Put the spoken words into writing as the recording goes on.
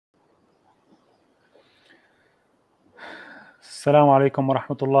السلام عليكم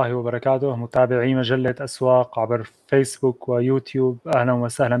ورحمة الله وبركاته، متابعي مجلة أسواق عبر فيسبوك ويوتيوب، أهلا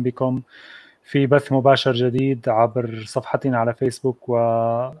وسهلا بكم في بث مباشر جديد عبر صفحتنا على فيسبوك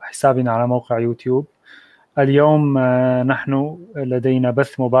وحسابنا على موقع يوتيوب. اليوم نحن لدينا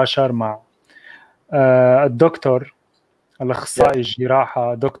بث مباشر مع الدكتور الأخصائي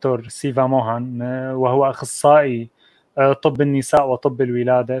الجراحة دكتور سيفاموهان، وهو أخصائي طب النساء وطب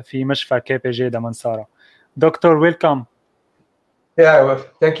الولادة في مشفى KPG دمنسارا. Doctor, welcome. Yeah, well,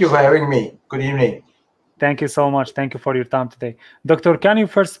 thank you for having me. Good evening. Thank you so much. Thank you for your time today. Doctor, can you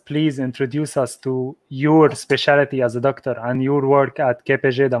first please introduce us to your specialty as a doctor and your work at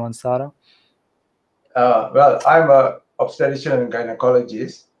KPG Damansara? Well, I'm an obstetrician and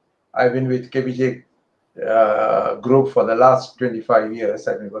gynecologist. I've been with KPJ group for the last 25 years.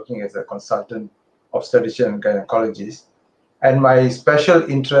 I've been working as a consultant obstetrician and gynecologist. And my special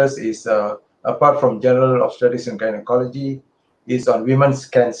interest is, apart from general obstetrics and gynecology, is on women's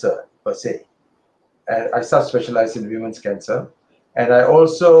cancer per se. And I subspecialize in women's cancer. And I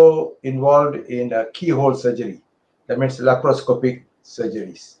also involved in keyhole surgery. That means laparoscopic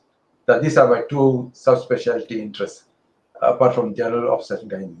surgeries. These are my two subspecialty interests, apart from general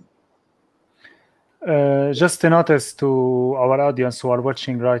obstetrics and gynae. Just a notice to our audience who are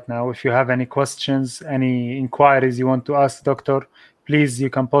watching right now, if you have any questions, any inquiries you want to ask doctor, please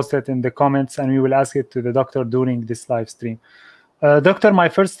you can post it in the comments and we will ask it to the doctor during this live stream. Doctor, my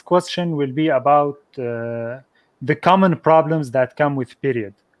first question will be about the common problems that come with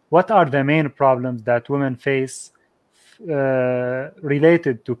period. What are the main problems that women face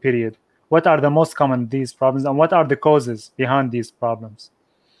related to period? What are the most common these problems and what are the causes behind these problems?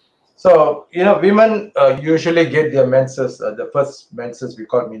 So, women usually get their menses, the first menses we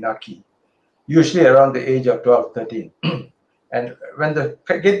call Minaki, usually around the age of 12, 13. And when they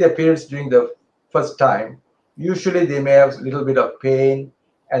get their periods during the first time, usually they may have a little bit of pain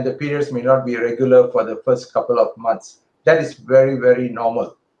and the periods may not be regular for the first couple of months. That is very, very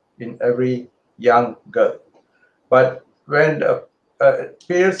normal in every young girl. But when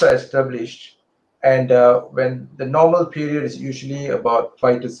periods are established and when the normal period is usually about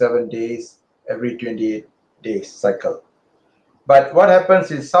 5 to 7 days every 28 days cycle. But what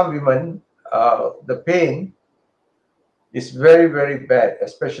happens is some women, the pain is very, very bad,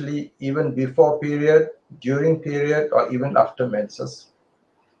 especially even before period, during period, or even after menses.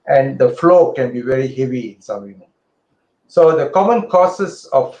 And the flow can be very heavy in some women. So the common causes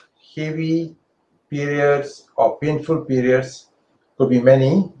of heavy periods or painful periods could be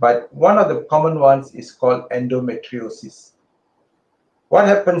many, but one of the common ones is called endometriosis. What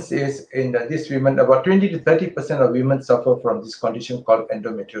happens is in these women, about 20 to 30% of women suffer from this condition called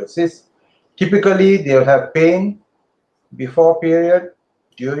endometriosis. Typically, they will have pain before period,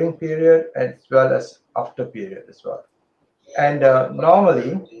 during period, as well as after period as well. And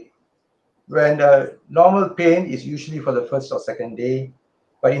normally, when normal pain is usually for the first or second day,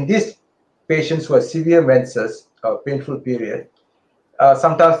 but in these patients who have severe menses or painful period,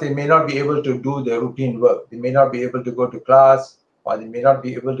 sometimes they may not be able to do their routine work. They may not be able to go to class, or they may not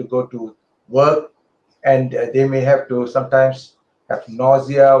be able to go to work, and they may have to sometimes have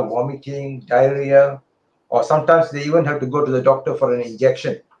nausea, vomiting, diarrhea, or sometimes they even have to go to the doctor for an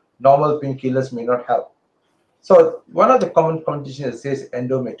injection. Normal painkillers may not help. So one of the common conditions says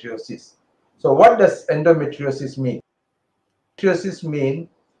endometriosis. So what does endometriosis mean? Endometriosis means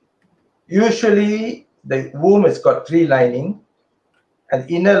usually the womb has got three lining,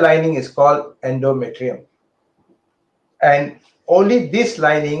 and inner lining is called endometrium. And only this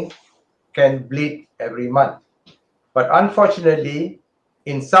lining can bleed every month. But unfortunately,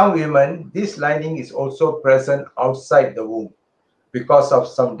 in some women, this lining is also present outside the womb because of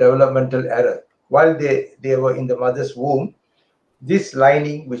some developmental error. While they were in the mother's womb, this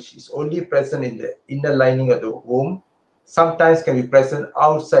lining, which is only present in the inner lining of the womb, sometimes can be present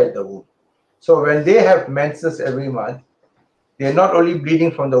outside the womb. So when they have menses every month, they're not only bleeding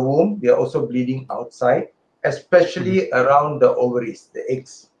from the womb, they're also bleeding outside, especially around the ovaries, the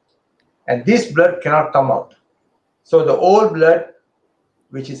eggs. And this blood cannot come out. So the old blood,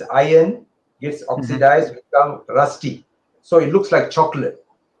 which is iron, gets oxidized, become rusty. So it looks like chocolate.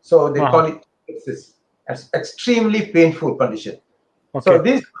 So they call it sepsis. It's extremely painful condition. Okay. So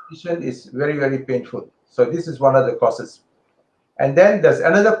this condition is very, very painful. So this is one of the causes. And then there's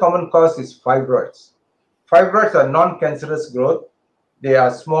another common cause is fibroids. Fibroids are non-cancerous growth. They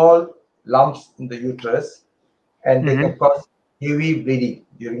are small lumps in the uterus, and they can cause heavy bleeding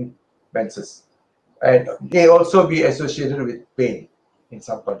during menses. And they also be associated with pain in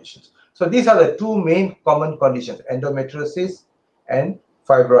some conditions. So these are the two main common conditions, endometriosis and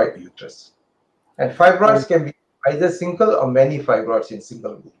fibroid uterus. And fibroids can be either single or many fibroids in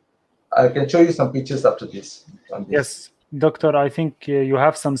single womb. I can show you some pictures after this. Yes, doctor, I think you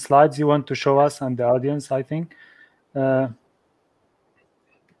have some slides you want to show us and the audience, I think.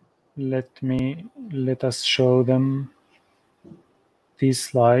 Let us show them these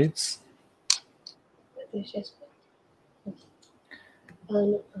slides.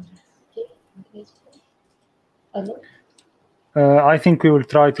 I think we will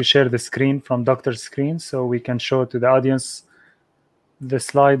try to share the screen from doctor's screen so we can show to the audience the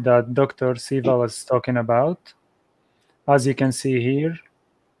slide that Dr. Siva was talking about. As you can see here.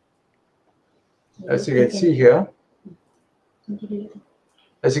 As you can see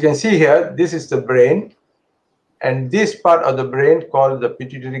here, this is the brain. And this part of the brain called the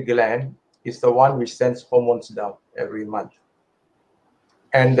pituitary gland is the one which sends hormones down every month.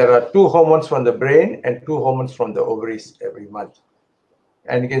 And there are 2 hormones from the brain and 2 hormones from the ovaries every month.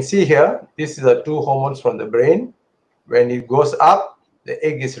 And you can see here, this is the 2 hormones from the brain. When it goes up, the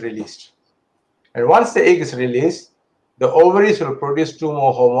egg is released. And once the egg is released, the ovaries will produce 2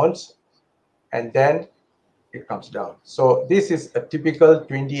 more hormones, and then it comes down. So this is a typical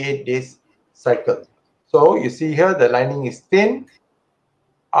 28 days cycle. So you see here, the lining is thin.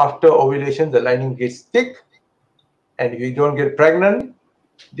 After ovulation, the lining gets thick. And if you don't get pregnant,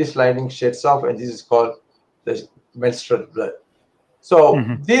 this lining sheds off, and this is called the menstrual blood. So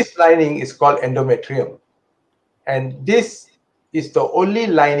this lining is called endometrium. And this is the only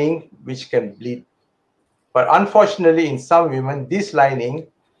lining which can bleed. But unfortunately, in some women, this lining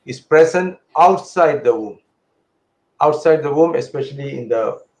is present outside the womb. Outside the womb, especially in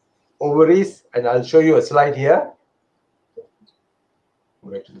the ovaries. And I'll show you a slide here.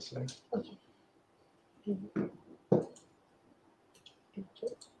 Go back to the slide. Okay.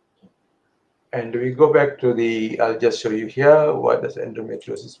 And we go back to the, I'll just show you here what does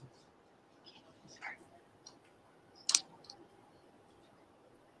endometriosis mean.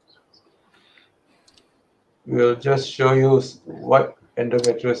 We'll just show you what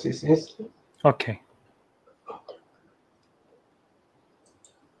endometriosis is. Okay.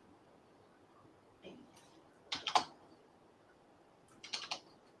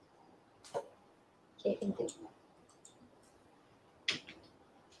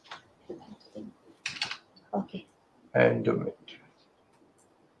 Okay. Endometriosis.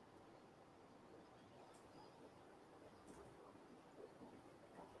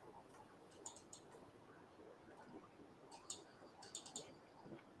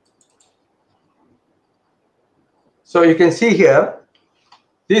 So you can see here,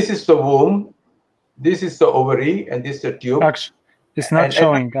 this is the womb, this is the ovary, and this is the tube. Actually, it's not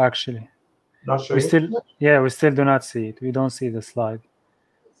showing, actually. Not showing? We still do not see it. We don't see the slide.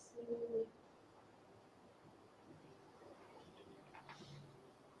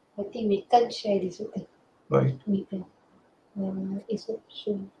 I think we can't share this with them. Right. We can. It's not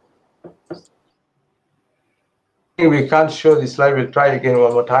showing. We can't show the slide. We'll try again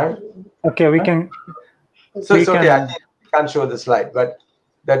one more time. Okay, we can. So it's okay. I can't show the slide, but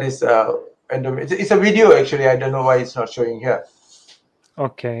that is it's a video actually. I don't know why it's not showing here.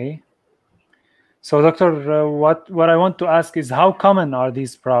 Okay. So, doctor, what I want to ask is, how common are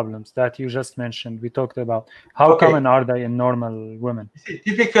these problems that you just mentioned? We talked about how common are they in normal women?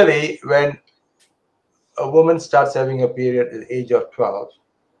 Typically, when a woman starts having a period at the age of 12,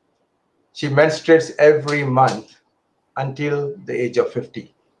 she menstruates every month until the age of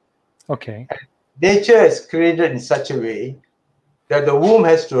 50. Okay. And nature is created in such a way that the womb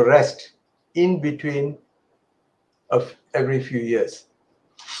has to rest in between of every few years.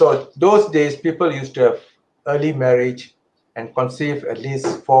 So those days, people used to have early marriage and conceive at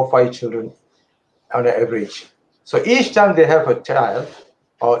least 4 or 5 children on an average. So each time they have a child,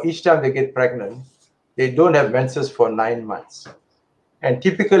 or each time they get pregnant, they don't have menses for 9 months. And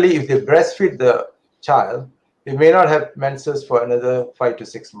typically, if they breastfeed the child, they may not have menses for another 5 to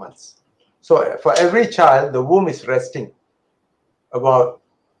 6 months. So for every child, the womb is resting about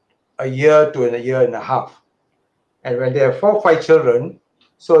a year to a year and a half. And when they have 4 or 5 children,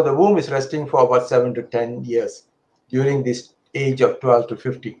 so the womb is resting for about 7 to 10 years during this age of 12 to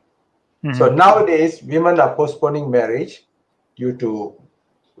 50. So nowadays, women are postponing marriage due to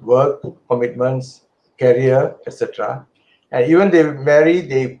work commitments, career, etc. And even they marry,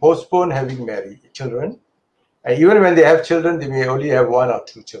 they postpone having children. And even when they have children, they may only have 1 or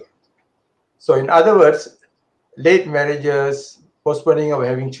 2 children. So in other words, late marriages, postponing of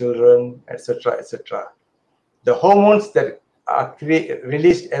having children, etc., etc. The hormones that are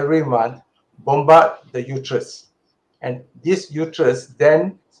released every month bombard the uterus. And this uterus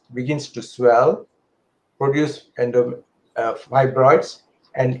then begins to swell, produce fibroids,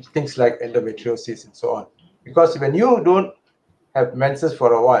 and things like endometriosis and so on. Because when you don't have menses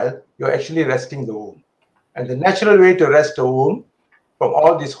for a while, you're actually resting the womb. And the natural way to rest a womb from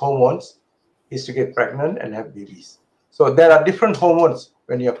all these hormones is to get pregnant and have babies. So there are different hormones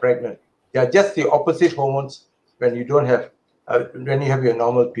when you're pregnant. They are just the opposite hormones when you don't have, when you have your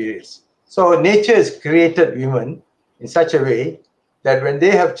normal periods. So nature has created women in such a way that when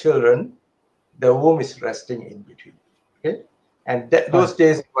they have children, the womb is resting in between. Okay, and those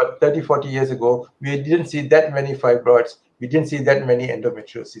days, about 30, 40 years ago, we didn't see that many fibroids. We didn't see that many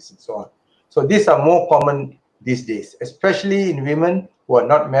endometriosis and so on. So these are more common these days, especially in women who are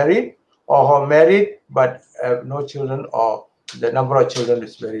not married or who are married but have no children, or the number of children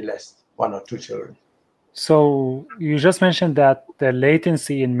is very less, 1 or 2 children. So you just mentioned that the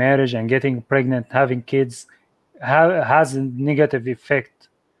latency in marriage and getting pregnant, having kids, has a negative effect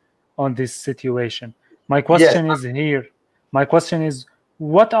on this situation. My question is here. My question is,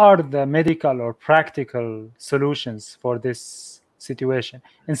 what are the medical or practical solutions for this situation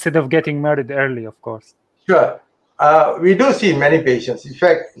instead of getting married early, of course? Sure. We do see many patients. In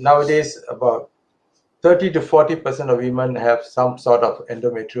fact, nowadays, about 30 to 40% of women have some sort of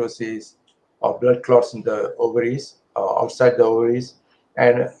endometriosis or blood clots in the ovaries or outside the ovaries.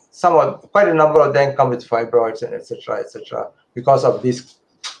 And quite a number of them come with fibroids and etc. because of these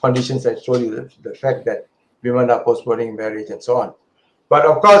conditions I told you, the fact that women are postponing marriage and so on. But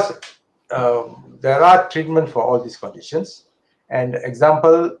of course, there are treatment for all these conditions. And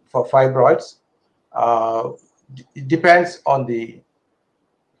example for fibroids, it depends on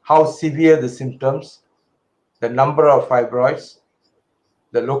how severe the symptoms, the number of fibroids,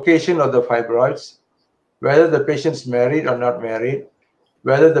 the location of the fibroids, whether the patient's married or not married,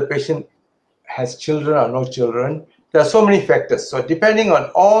 whether the patient has children or no children. There are so many factors. So depending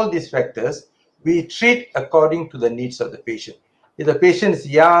on all these factors, we treat according to the needs of the patient. If the patient is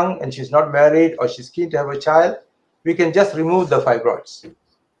young and she's not married or she's keen to have a child, we can just remove the fibroids.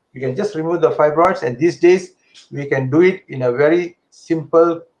 We can just remove the fibroids, and these days we can do it in a very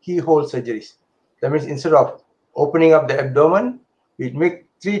simple keyhole surgeries. That means instead of opening up the abdomen, we make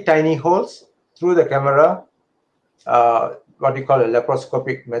 3 tiny holes through the camera, what we call a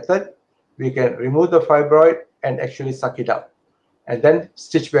laparoscopic method. We can remove the fibroid and actually suck it up and then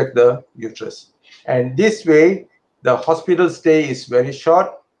stitch back the uterus. And this way, the hospital stay is very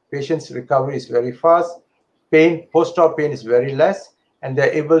short, patient's recovery is very fast, post-op pain is very less, and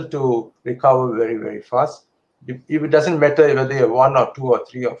they're able to recover very, very fast. It doesn't matter whether you have 1 or 2 or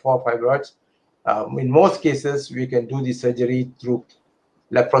 3 or 4 fibroids. In most cases, we can do the surgery through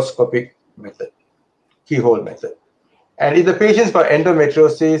laparoscopic method, keyhole method. And if the patient's got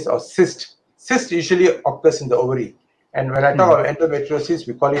endometriosis or cyst usually occurs in the ovary. And when I talk about endometriosis,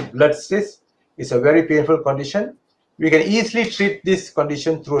 we call it blood cyst. It's a very painful condition. We can easily treat this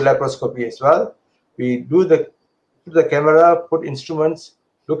condition through laparoscopy as well. We do put the camera, put instruments,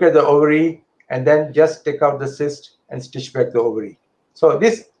 look at the ovary, and then just take out the cyst and stitch back the ovary. So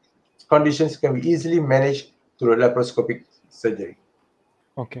these conditions can be easily managed through a laparoscopic surgery.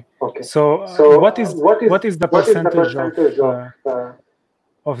 Okay. So what is the percentage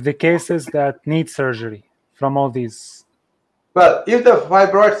of the cases that need surgery from all these? Well, if the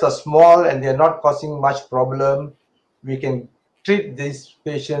fibroids are small and they're not causing much problem, we can treat these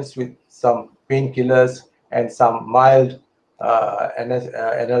patients with some painkillers and some mild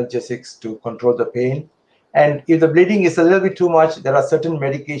analgesics to control the pain. And if the bleeding is a little bit too much, there are certain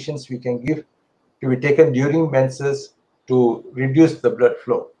medications we can give to be taken during menses to reduce the blood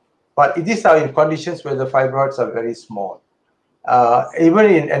flow. But these are in conditions where the fibroids are very small. Even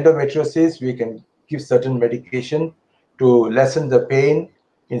in endometriosis, we can give certain medication to lessen the pain.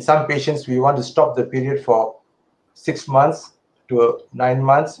 In some patients, we want to stop the period for 6 months to 9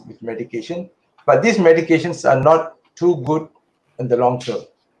 months with medication. But these medications are not too good in the long term.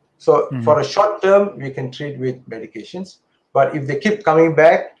 So for a short term, we can treat with medications. But if they keep coming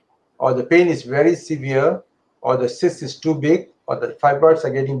back, or the pain is very severe, or the cyst is too big, or the fibroids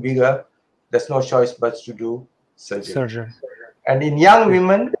are getting bigger, there's no choice but to do surgery. And in young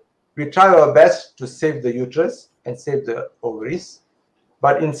women, we try our best to save the uterus and save the ovaries.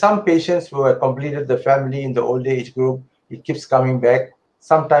 But in some patients who have completed the family in the old age group, it keeps coming back.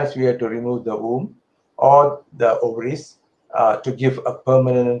 Sometimes we have to remove the womb or the ovaries to give a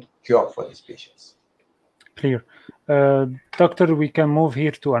permanent cure for these patients. Clear. Doctor, we can move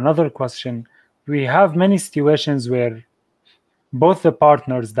here to another question. We have many situations where both the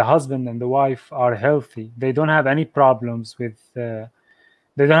partners, the husband and the wife, are healthy. They don't have any problems with, they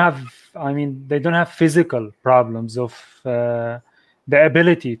don't have physical problems of the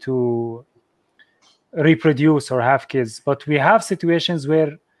ability to reproduce or have kids. But we have situations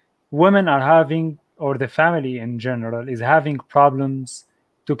where women are having or the family in general is having problems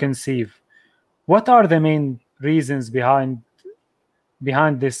to conceive, what are the main reasons behind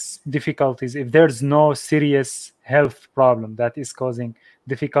this difficulties if there's no serious health problem that is causing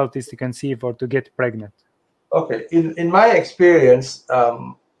difficulties to conceive or to get pregnant? Okay, in my experience,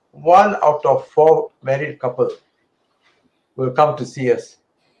 1 out of 4 married couples will come to see us.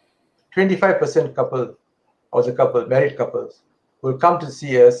 25% couple, or the couple, married couples, will come to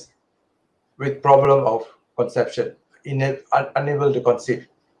see us with problem of conception, unable to conceive,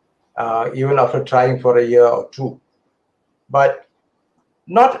 even after trying for a year or 2. But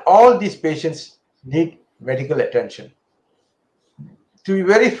not all these patients need medical attention. To be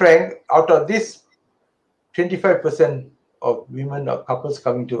very frank, out of this 25% of women or couples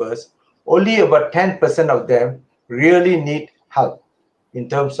coming to us, only about 10% of them really need help in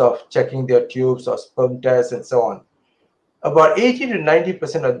terms of checking their tubes or sperm tests and so on. About 80 to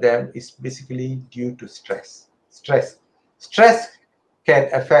 90% of them is basically due to stress. Stress can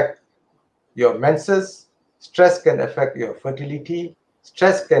affect your menses, stress can affect your fertility,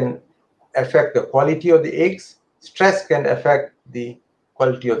 stress can affect the quality of the eggs, stress can affect the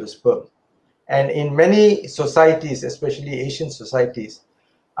quality of the sperm. And in many societies, especially Asian societies,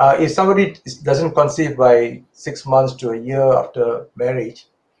 if somebody doesn't conceive by 6 months to a year after marriage,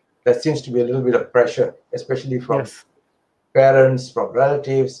 there seems to be a little bit of pressure, especially from parents, from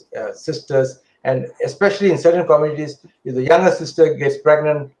relatives, sisters, and especially in certain communities, if the younger sister gets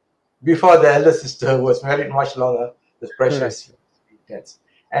pregnant before the elder sister who was married much longer, the pressure is intense.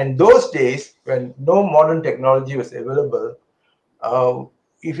 And those days, when no modern technology was available,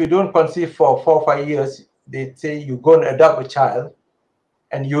 if you don't conceive for 4 or 5 years, they say you go and adopt a child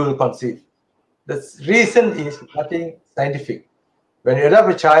and you will conceive. The reason is nothing scientific. When you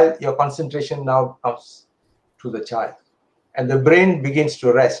adopt a child, your concentration now comes to the child and the brain begins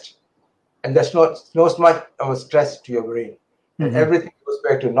to rest. And there's not so much of a stress to your brain. And everything goes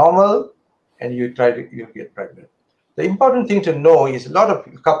back to normal and you get pregnant. The important thing to know is a lot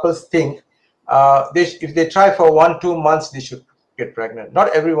of couples think if they try for 1 or 2 months, they should get pregnant.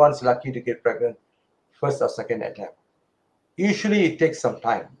 Not everyone's lucky to get pregnant first or second attempt. Usually it takes some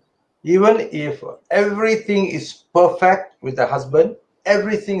time. Even if everything is perfect with the husband,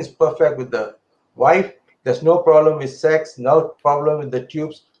 everything is perfect with the wife, there's no problem with sex, no problem with the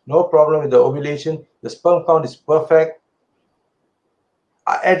tubes, no problem with the ovulation, the sperm count is perfect.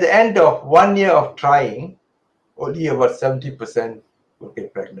 At the end of 1 year of trying, only about 70% will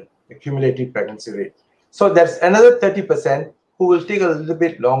get pregnant, the cumulative pregnancy rate. So there's another 30% who will take a little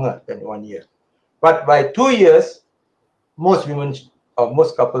bit longer than 1 year. But by 2 years, most women or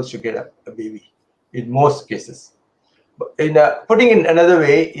most couples should get a baby in most cases. But putting it in another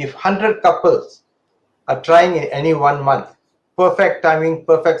way, if 100 couples are trying in any 1 month, perfect timing,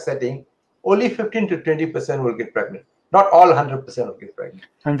 perfect setting, only 15 to 20% will get pregnant. Not all 100% will get pregnant.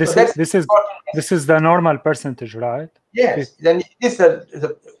 And this is the normal percentage, right? Yes. Then this is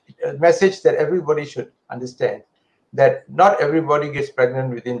a message that everybody should understand, that not everybody gets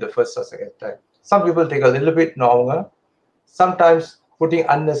pregnant within the first or second time. Some people take a little bit longer. Sometimes putting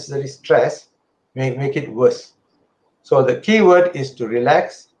unnecessary stress may make it worse. So the key word is to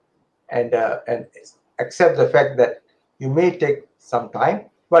relax and accept the fact that you may take some time.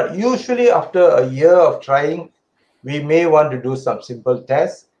 But usually after a year of trying, we may want to do some simple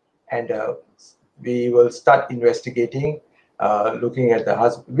tests, and we will start investigating, looking at the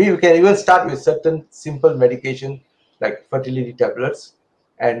husband. We can even start with certain simple medication like fertility tablets,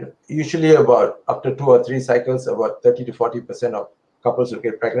 and usually about after 2 or 3 cycles, about 30 to 40% of couples will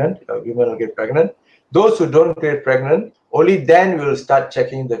get pregnant, women will get pregnant. Those who don't get pregnant, only then we will start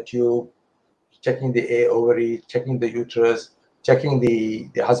checking the tube, checking the ovary, checking the uterus, checking the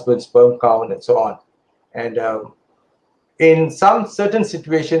husband's sperm count, and so on. And in some certain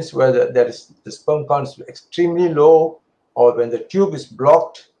situations where the sperm count is extremely low, or when the tube is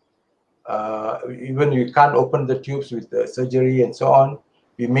blocked, even you can't open the tubes with the surgery and so on,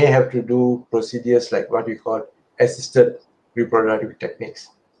 we may have to do procedures like what we call assisted reproductive techniques,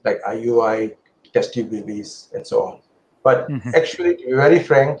 like IUI, test tube babies, and so on. But actually, to be very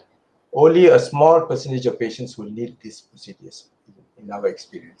frank, only a small percentage of patients will need these procedures in our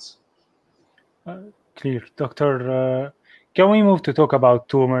experience. Clear. Doctor, can we move to talk about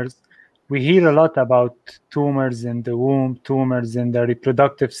tumors? We hear a lot about tumors in the womb, tumors in the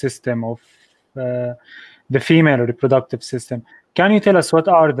reproductive system of the female reproductive system. Can you tell us what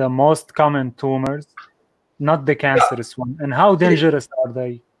are the most common tumors, not the cancerous one, and how dangerous are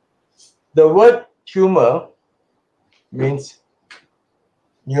they? The word tumor means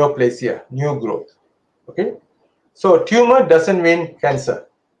neoplasia, new growth. Okay, so tumor doesn't mean cancer.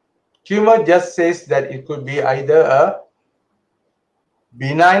 Tumor just says that it could be either a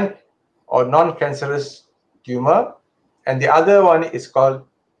benign or non-cancerous tumor, and the other one is called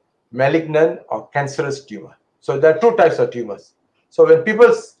malignant or cancerous tumor. So there are two types of tumors. So when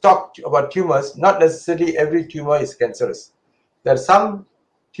people talk about tumors, not necessarily every tumor is cancerous. There are some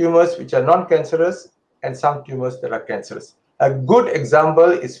tumors which are non-cancerous and some tumors that are cancerous. A good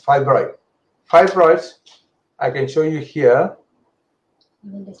example is fibroid. Fibroids, I can show you here.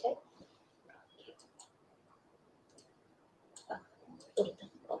 You want this, right?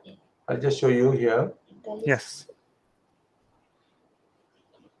 Okay. I'll just show you here. Yes.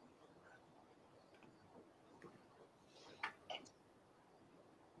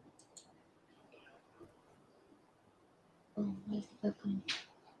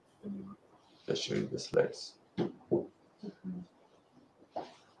 Just show you the slides.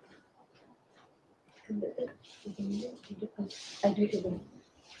 I do it again.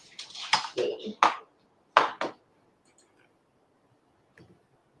 Yay.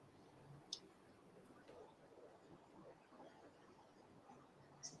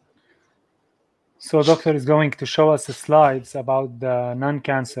 So doctor is going to show us the slides about the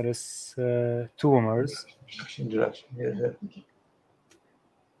non-cancerous tumors. Introduction. Yes, sir. Okay.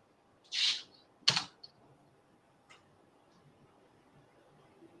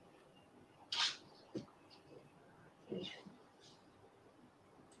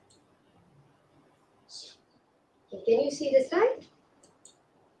 Can you see the slide?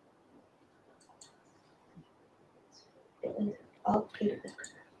 Okay.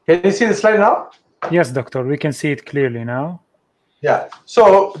 Can you see the slide now? Yes, doctor, we can see it clearly now. Yeah.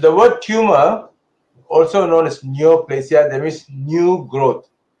 So the word tumor, also known as neoplasia, that means new growth.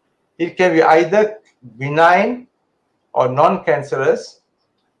 It can be either benign or non-cancerous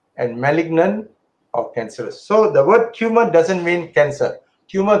and malignant or cancerous. So the word tumor doesn't mean cancer.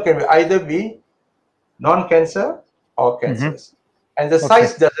 Tumor can be either be non-cancer or cancerous. And the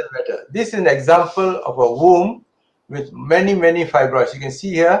size doesn't matter. This is an example of a womb with many, many fibroids. You can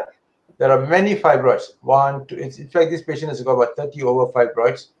see here, there are many fibroids. One, two, in fact, this patient has got about 30 over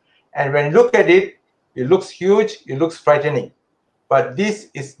fibroids. And when you look at it, it looks huge, it looks frightening. But this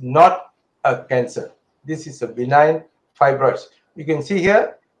is not a cancer. This is a benign fibroids. You can see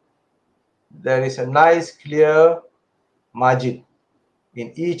here, there is a nice clear margin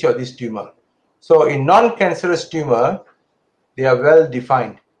in each of these tumor. So in non-cancerous tumor, they are well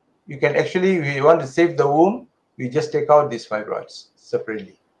defined. You can actually, if you want to save the womb, we just take out these fibroids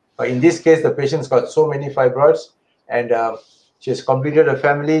separately. But in this case, the patient's got so many fibroids, and she has completed a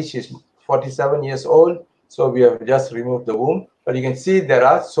family. She's 47 years old, so we have just removed the womb. But you can see there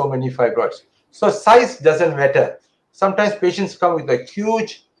are so many fibroids. So size doesn't matter. Sometimes patients come with a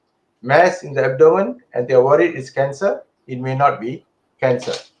huge mass in the abdomen and they are worried it's cancer. It may not be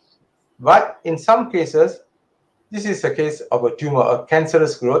cancer. But in some cases, this is a case of a tumor, a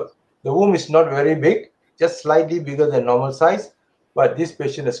cancerous growth. The womb is not very big, just slightly bigger than normal size, but this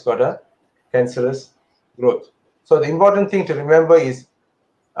patient has got a cancerous growth. So the important thing to remember is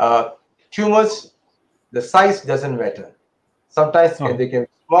tumors, the size doesn't matter. Sometimes they can be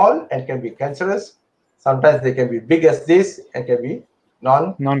small and can be cancerous. Sometimes they can be big as this and can be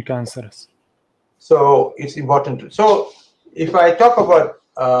non-cancerous. So it's important. So if I talk about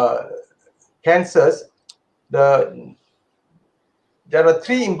cancers, there are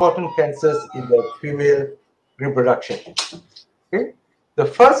three important cancers in the female reproduction. Okay, the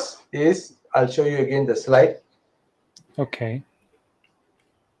first is, I'll show you again the slide. Okay.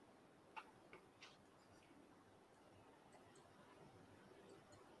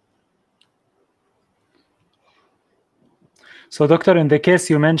 So doctor, in the case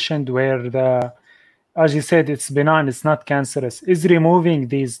you mentioned where as you said, it's benign, it's not cancerous, is removing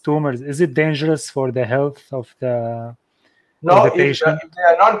these tumors, is it dangerous for the health of the patient? If they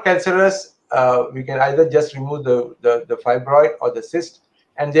are non-cancerous, we can either just remove the fibroid or the cyst,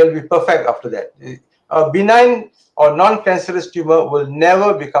 and they'll be perfect after that. A benign or non-cancerous tumor will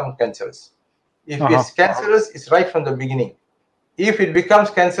never become cancerous. If it's cancerous, it's right from the beginning. If it becomes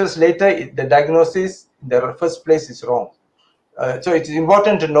cancerous later, the diagnosis in the first place is wrong. So it's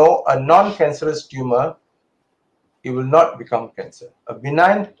important to know a non-cancerous tumor, it will not become cancer. A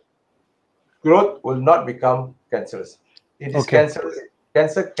benign growth will not become cancerous. It is cancerous.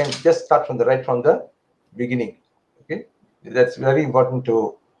 Cancer can just start from the beginning. Okay, that's very important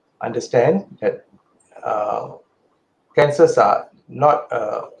to understand that cancers are not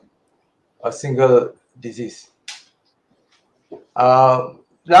a single disease.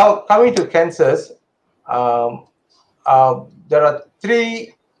 Now coming to cancers, there are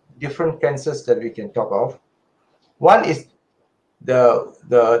three different cancers that we can talk of. One is the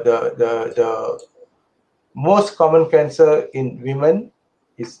most common cancer in women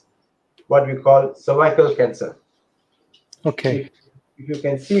is what we call cervical cancer. Okay. If you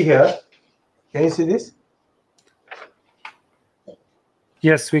can see here, can you see this?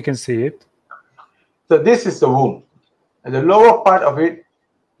 Yes, we can see it. So this is the womb, and the lower part of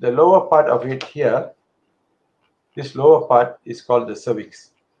it here, this lower part is called the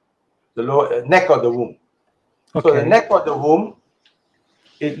cervix, the lower neck of the womb. Okay. So the neck of the womb,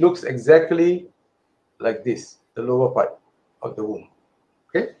 it looks exactly like this, the lower part of the womb.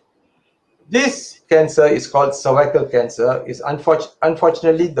 Okay. This cancer is called cervical cancer. Is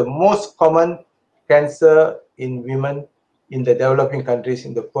unfortunately the most common cancer in women in the developing countries,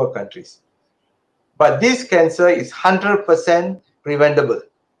 in the poor countries. But this cancer is 100% preventable.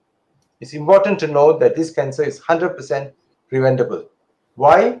 It's important to know that this cancer is 100% preventable.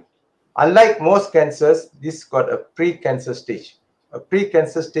 Why? Unlike most cancers, this got a pre-cancer stage. A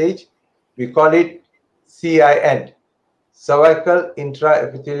pre-cancer stage, we call it CIN, cervical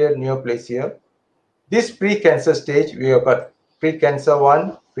intraepithelial neoplasia. This pre-cancer stage, we have got pre-cancer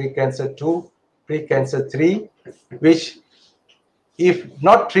 1, pre-cancer 2, pre-cancer 3, which if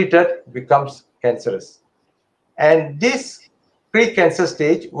not treated becomes cancerous. And this pre-cancer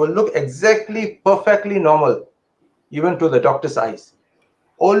stage will look exactly perfectly normal, even to the doctor's eyes,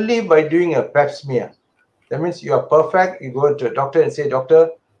 only by doing a pap smear. That means you are perfect, you go to a doctor and say,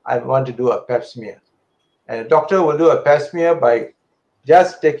 doctor, I want to do a pap smear. And a doctor will do a pap smear by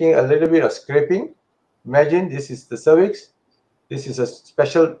just taking a little bit of scraping. Imagine this is the cervix. This is a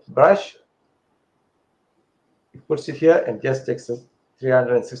special brush. He puts it here and just takes a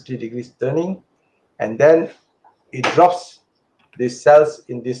 360 degrees turning, and then it drops these cells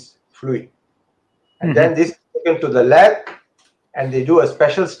in this fluid. And then this is taken to the lab, and they do a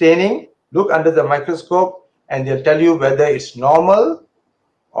special staining, look under the microscope, and they'll tell you whether it's normal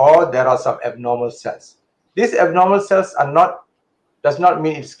or there are some abnormal cells. These abnormal cells does not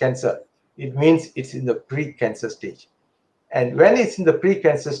mean it's cancer. It means it's in the pre-cancer stage. And when it's in the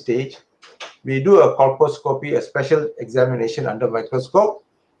pre-cancer stage, we do a colposcopy, a special examination under microscope,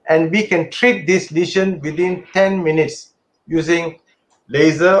 and we can treat this lesion within 10 minutes using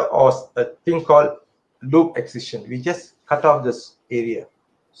laser or a thing called loop excision. We just cut off this area.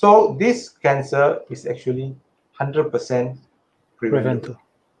 So this cancer is actually 100% preventable.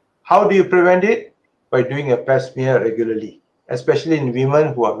 How do you prevent it? By doing a pap smear regularly, especially in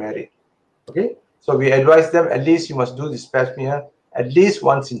women who are married. Okay, so we advise them at least you must do this pap smear at least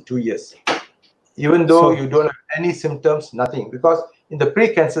once in 2 years, even though you don't have any symptoms, nothing, because in the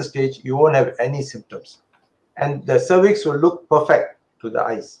pre-cancer stage you won't have any symptoms, and the cervix will look perfect to the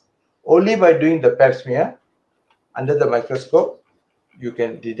eyes. Only by doing the pap smear under the microscope you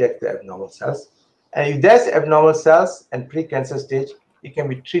can detect the abnormal cells, and if there's abnormal cells and pre-cancer stage, it can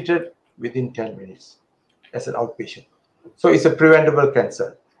be treated within 10 minutes as an outpatient. So it's a preventable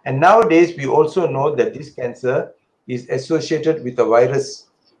cancer. And nowadays we also know that this cancer is associated with a virus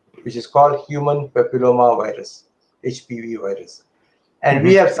which is called human papilloma virus, HPV virus, and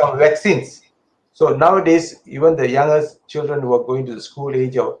we have some vaccines. So nowadays, even the youngest children who are going to the school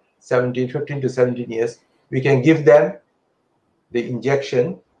age of 15 to 17 years, we can give them the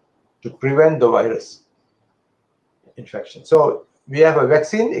injection to prevent the virus infection. So we have a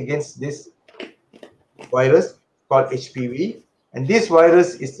vaccine against this virus called HPV, and this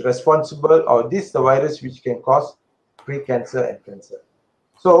virus is responsible, or this is the virus which can cause pre-cancer and cancer.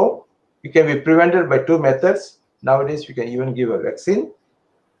 So it can be prevented by 2 methods. Nowadays we can even give a vaccine,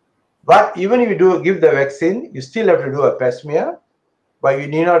 but even if you give the vaccine, you still have to do a pap smear, but you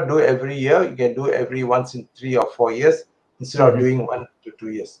need not do every year. You can do every once in 3 or 4 years instead of doing 1 to 2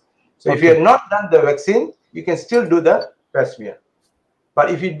 years. So if you have not done the vaccine, you can still do the pap smear. But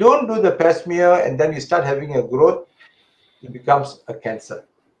if you don't do the pap smear and then you start having a growth, it becomes a cancer.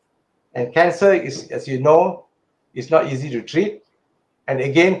 And cancer is, as you know, is not easy to treat. And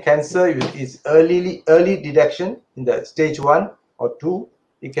again, cancer is early detection in the stage 1 or 2.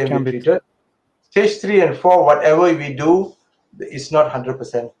 It can be treated. Stage 3 and 4, whatever we do, it's not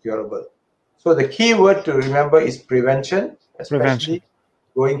 100% curable. So the key word to remember is prevention, especially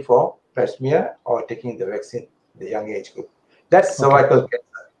going for pap smear or taking the vaccine in the young age group. That's cervical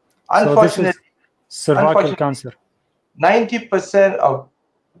cancer. Unfortunately, so cervical cancer. 90% of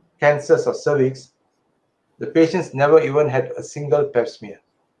cancers of cervix, the patients never even had a single pap smear.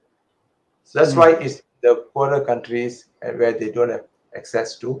 So that's why it's the poorer countries where they don't have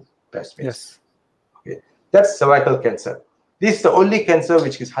access to pap smears. Yes. Okay. That's cervical cancer. This is the only cancer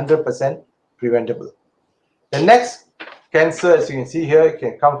which is 100% preventable. The next cancer, as you can see here,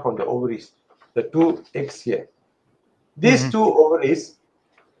 can come from the ovaries, the 2 eggs here. These two ovaries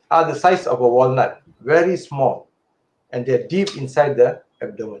are the size of a walnut, very small, and they're deep inside the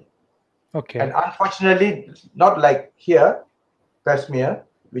abdomen. Okay. And unfortunately, not like here, pap smear,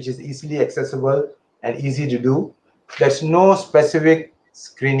 which is easily accessible and easy to do. There's no specific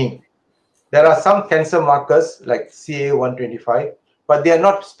screening. There are some cancer markers like CA125, but they are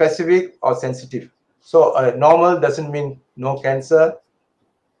not specific or sensitive. So normal doesn't mean no cancer.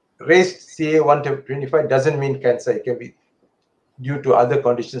 Raised CA125 doesn't mean cancer. It can be due to other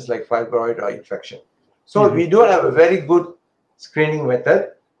conditions like fibroid or infection. So we don't have a very good screening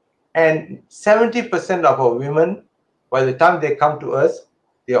method. And 70% of our women, by the time they come to us,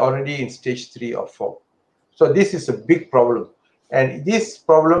 they're already in stage 3 or 4. So this is a big problem. And this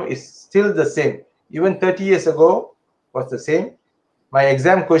problem is still the same. Even 30 years ago was the same. My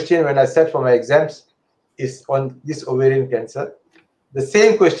exam question when I sat for my exams is on this ovarian cancer. The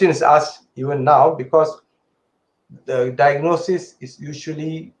same question is asked even now because the diagnosis is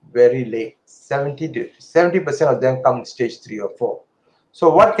usually very late. 70% of them come in stage 3 or 4. So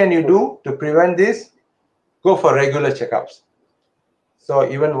what can you do to prevent this? Go for regular checkups. So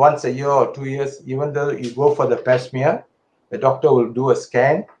even once a year or 2 years, even though you go for the pap smear, the doctor will do a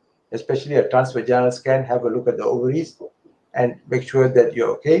scan, especially a transvaginal scan, have a look at the ovaries and make sure that you're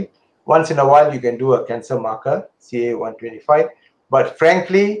okay. Once in a while, you can do a cancer marker, CA125. But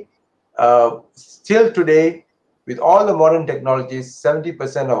frankly, still today, with all the modern technologies,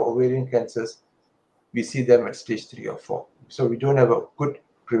 70% of ovarian cancers, we see them at stage 3 or 4. So we don't have a good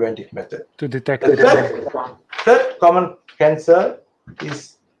preventive method. To detect the third common cancer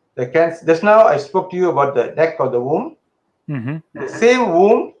is the cancer. Just now I spoke to you about the neck of the womb. The same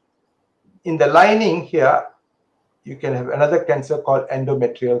womb, in the lining here, you can have another cancer called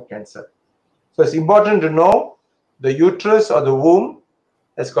endometrial cancer. So it's important to know the uterus or the womb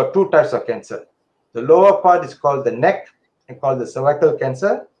has got 2 types of cancer. The lower part is called the neck and called the cervical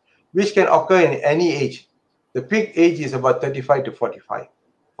cancer, which can occur in any age. The peak age is about 35 to 45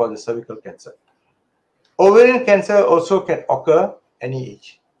 for the cervical cancer. Ovarian cancer also can occur any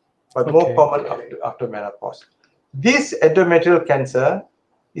age, but more common after menopause. This endometrial cancer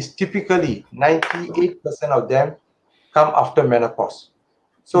is typically 98% of them come after menopause.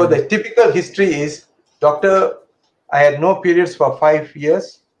 So the typical history is, doctor, I had no periods for 5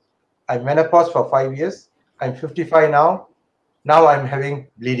 years. I'm menopause for 5 years. I'm 55 now. Now I'm having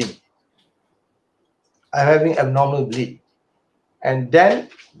bleeding. I'm having abnormal bleed. And then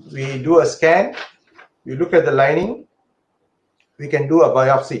we do a scan. We look at the lining. We can do a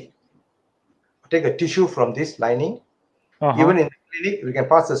biopsy. Take a tissue from this lining. Even in the clinic, we can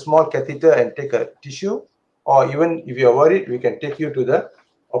pass a small catheter and take a tissue. Or even if you're worried, we can take you to the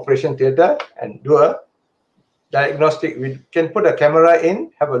operation theater and do a diagnostic. We can put a camera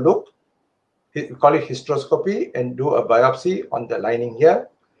in, have a look. We call it hysteroscopy, and do a biopsy on the lining here.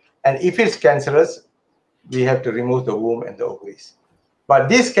 And if it's cancerous, we have to remove the womb and the ovaries. But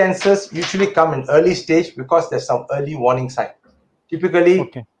these cancers usually come in early stage because there's some early warning sign.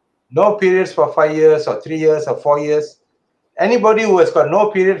 Typically, no periods for 5 years or 3 years or 4 years. Anybody who has got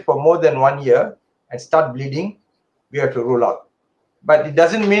no period for more than 1 year and start bleeding, we have to rule out. But it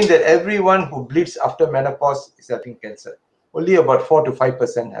doesn't mean that everyone who bleeds after menopause is having cancer. Only about 4 to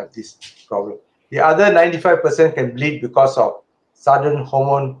 5% have this problem. The other 95% can bleed because of sudden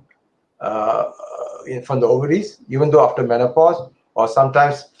hormone from the ovaries, even though after menopause, or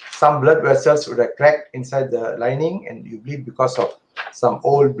sometimes some blood vessels would have cracked inside the lining and you bleed because of some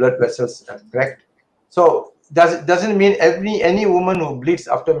old blood vessels have cracked. So doesn't mean any woman who bleeds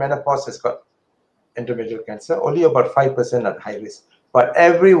after menopause has got endometrial cancer. Only about 5% at high risk. But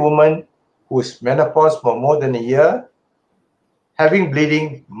every woman who is menopause for more than a year, having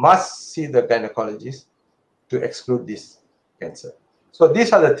bleeding, must see the gynecologist to exclude this cancer. So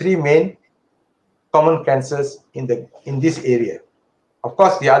these are the 3 main common cancers in this area. Of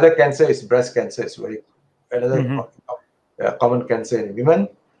course, the other cancer is breast cancer. It's another common cancer in women.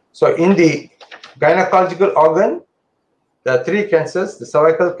 So in the gynecological organ, there are 3 cancers: the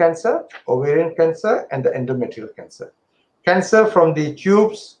cervical cancer, ovarian cancer, and the endometrial cancer. Cancer from the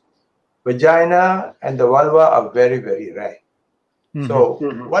tubes, vagina, and the vulva are very, very rare. So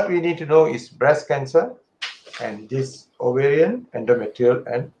what we need to know is breast cancer and this ovarian, endometrial,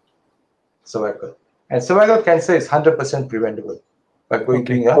 and cervical. And cervical cancer is 100% preventable by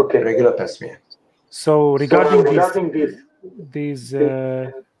doing a regular pap smear. So regarding these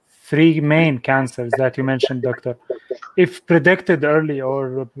 3 main cancers that you mentioned, doctor, if predicted early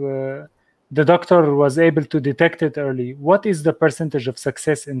or the doctor was able to detect it early, what is the percentage of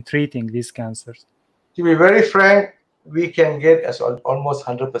success in treating these cancers? To be very frank, we can get as almost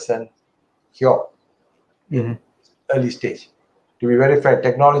 100% cure in early stage. To be very frank,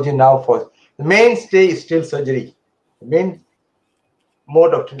 technology now for the mainstay is still surgery. The main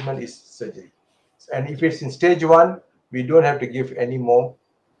mode of treatment is surgery. And if it's in stage 1, we don't have to give any more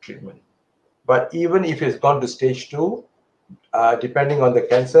treatment. But even if it's gone to stage 2, depending on the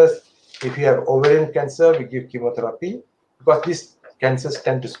cancers, if you have ovarian cancer, we give chemotherapy because these cancers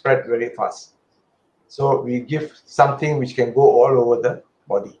tend to spread very fast. So we give something which can go all over the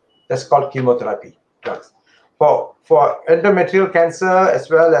body. That's called chemotherapy drugs. For endometrial cancer as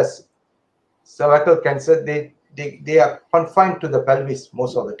well as cervical cancer, they are confined to the pelvis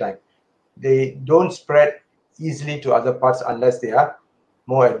most of the time. They don't spread easily to other parts unless they are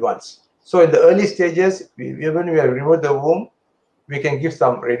more advanced. So in the early stages, even we have removed the womb, we can give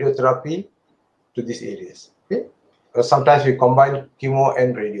some radiotherapy to these areas. Okay? Sometimes we combine chemo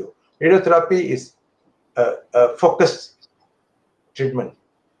and radio. Radiotherapy is a focused treatment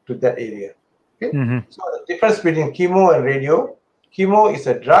to that area. Okay? So the difference between chemo and radio, chemo is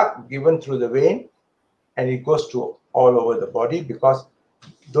a drug given through the vein and it goes to all over the body because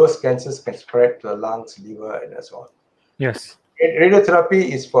those cancers can spread to the lungs, liver, and so on. Yes.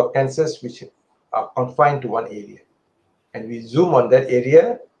 Radiotherapy is for cancers which are confined to one area. And we zoom on that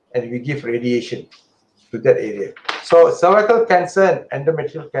area and we give radiation to that area. So cervical cancer and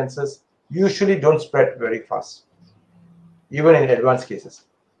endometrial cancers usually don't spread very fast, even in advanced cases,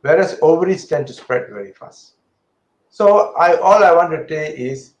 whereas ovaries tend to spread very fast. So all I want to say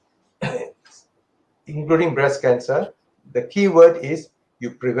is, including breast cancer, the key word is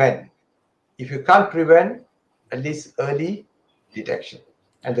you prevent. If you can't prevent, at least early detection.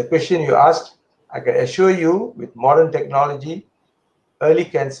 And the question you asked, I can assure you with modern technology, early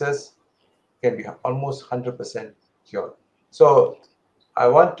cancers can be almost 100% cured. So I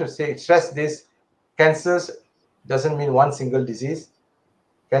want to stress this, cancers doesn't mean one single disease.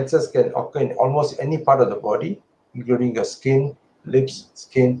 Cancers can occur in almost any part of the body, including your skin, lips,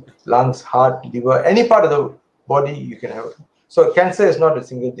 skin, lungs, heart, liver, any part of the body you can have. So cancer is not a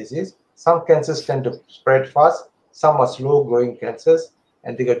single disease. Some cancers tend to spread fast. Some are slow-growing cancers,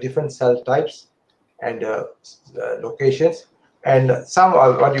 and they got different cell types and locations. And some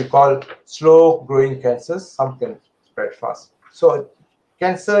are what you call slow-growing cancers. Some can spread fast. So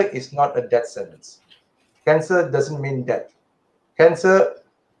cancer is not a death sentence. Cancer doesn't mean death. Cancer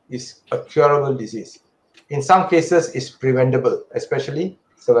is a curable disease. In some cases, it's preventable, especially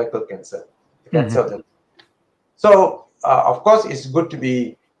cervical cancer. Cancer of the. So, of course, it's good to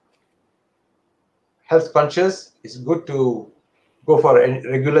be health conscious. It's good to go for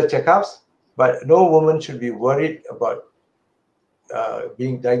regular checkups, but no woman should be worried about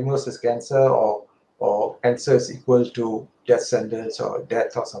being diagnosed as cancer or cancer is equal to death sentence or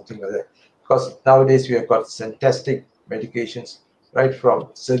death or something like that. Because nowadays we have got fantastic medications, right from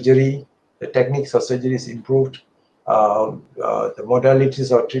surgery, the techniques of surgery is improved, the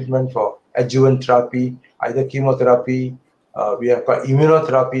modalities of treatment for adjuvant therapy, either chemotherapy, we have got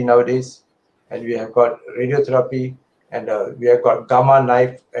immunotherapy nowadays, and we have got radiotherapy, and we have got gamma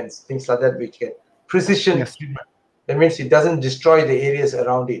knife and things like that, which can precision treatment. That means it doesn't destroy the areas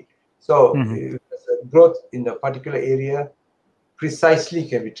around it. So growth in a particular area precisely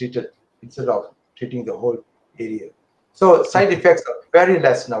can be treated instead of treating the whole area. So side effects are very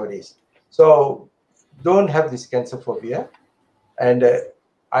less nowadays. So don't have this cancer phobia. And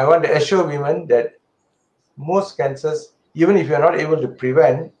I want to assure women that most cancers, even if you're not able to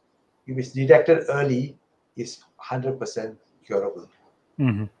prevent, if it's detected early, is 100% curable.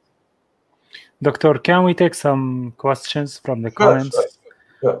 Doctor, can we take some questions from the comments?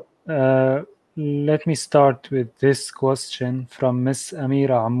 Sure. Let me start with this question from Miss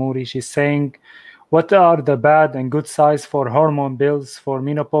Amira Amouri. She's saying, what are the bad and good sides for hormone pills for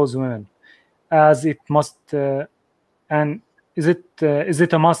menopause women? As it must, and is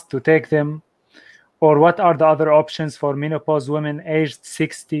it a must to take them? Or what are the other options for menopause women aged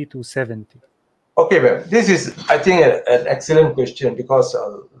 60 to 70? Okay, ma'am. This is, I think, an excellent question because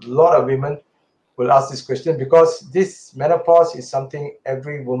a lot of women will ask this question because this menopause is something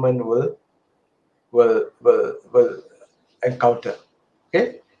every woman will encounter.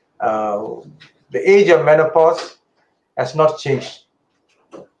 Okay, the age of menopause has not changed.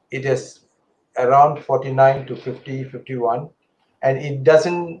 It is around 49 to 50, 51, and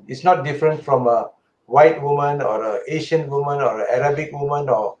it's not different from a white woman or an Asian woman or an Arabic woman,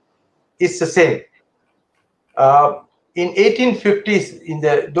 or it's the same. In 1850s, in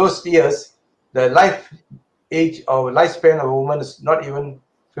those years, the life age or lifespan of a woman is not even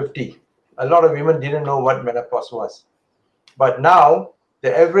 50. A lot of women didn't know what menopause was. But now,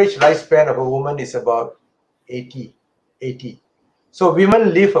 the average lifespan of a woman is about 80. So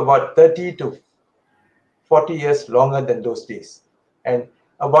women live about 30 to 40 years longer than those days. And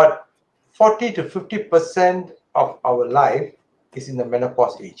about 40 to 50% of our life is in the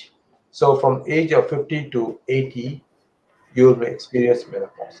menopause age. So from age of 50 to 80, you will experience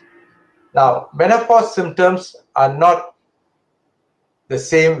menopause. Now, menopause symptoms are not the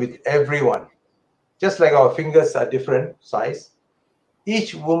same with everyone. Just like our fingers are different size,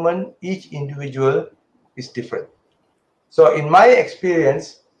 each woman, each individual is different. So in my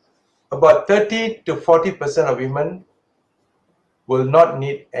experience, about 30 to 40% of women will not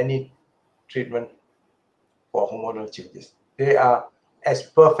need any treatment for hormonal changes. They are as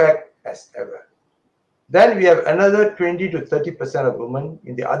perfect as ever. Then we have another 20 to 30% of women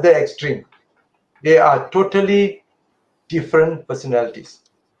in the other extreme. They are totally different personalities.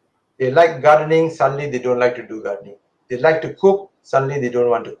 They like gardening, suddenly they don't like to do gardening. They like to cook, suddenly they don't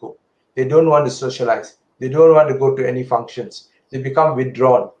want to cook. They don't want to socialize. They don't want to go to any functions. They become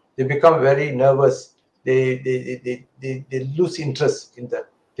withdrawn. They become very nervous. They lose interest in the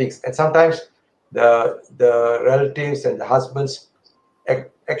things. And sometimes the relatives and the husbands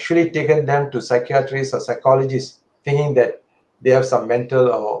actually taken them to psychiatrists or psychologists thinking that they have some mental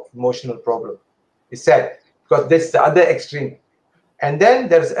or emotional problem. It's sad because that's the other extreme. And then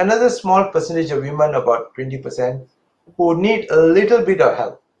there's another small percentage of women, about 20%, who need a little bit of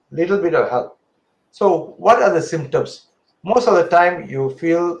help, So what are the symptoms? Most of the time you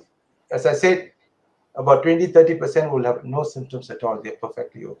feel, as I said, about 20-30% will have no symptoms at all. They're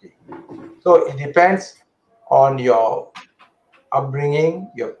perfectly okay. So it depends on your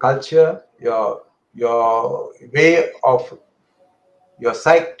upbringing, your culture, your way of your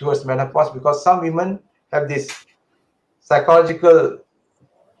psyche towards menopause, because some women have this psychological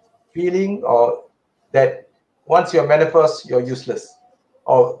feeling or that once you're menopause, you're useless,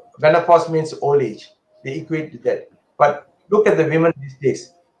 or menopause means old age. They equate to that. But look at the women these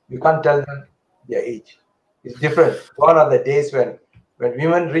days. You can't tell them their age. It's different. Gone are the days when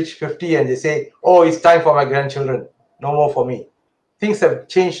women reach 50 and they say, oh, it's time for my grandchildren. No more for me. Things have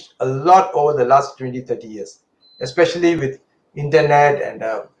changed a lot over the last 20-30 years, especially with internet and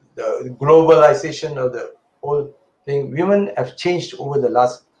the globalization of the whole thing. Women have changed over the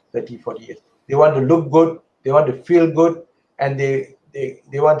last 30-40 years. They want to look good, they want to feel good, and they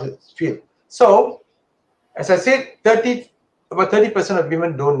want to feel. So, as I said, about 30% of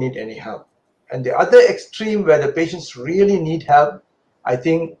women don't need any help. And the other extreme where the patients really need help, I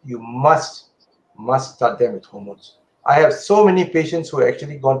think you must start them with hormones. I have so many patients who have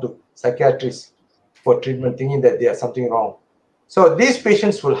actually gone to psychiatrists for treatment thinking that there's something wrong. So these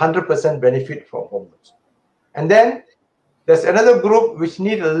patients will 100% benefit from hormones. And then there's another group which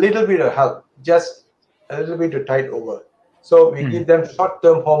need a little bit of help, just a little bit to tide over. So we give them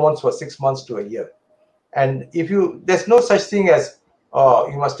short-term hormones for 6 months to a year. And there's no such thing as,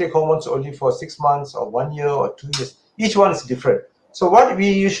 you must take hormones only for 6 months or 1 year or 2 years. Each one is different. So what we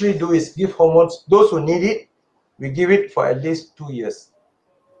usually do is give hormones, those who need it, we give it for at least 2 years.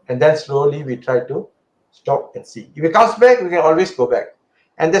 And then slowly we try to stop and see. If it comes back, we can always go back.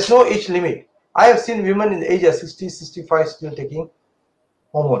 And there's no age limit. I have seen women in the age of 60, 65 still taking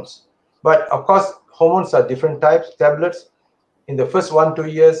hormones. But of course, hormones are different types, tablets. In the first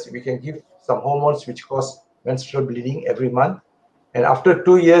 1-2 years, we can give some hormones which cause menstrual bleeding every month. And after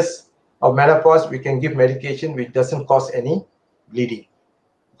 2 years of menopause, we can give medication which doesn't cause any bleeding.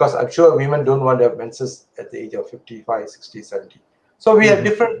 Because I'm sure women don't want to have menses at the age of 55, 60, 70. So we have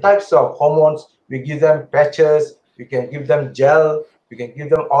different types of hormones. We give them patches, we can give them gel, we can give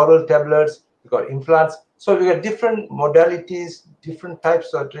them oral tablets, we got implants. So we have different modalities, different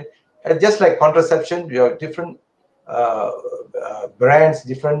types of treatment. And just like contraception, we have different brands,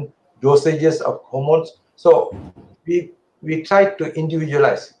 different dosages of hormones. So we try to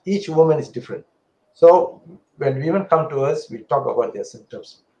individualize. Each woman is different. So when women come to us, we talk about their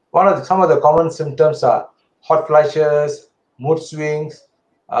symptoms. Some of the common symptoms are hot flashes, mood swings,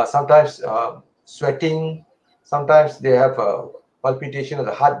 sometimes sweating. Sometimes they have a palpitation of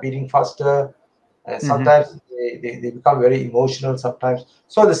the heart beating faster, and sometimes they become very emotional sometimes.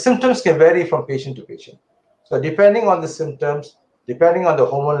 So the symptoms can vary from patient to patient. So depending on the symptoms, depending on the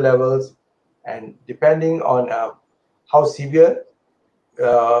hormone levels, and depending on how severe,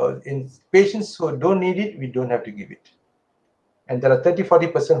 in patients who don't need it, we don't have to give it. And there are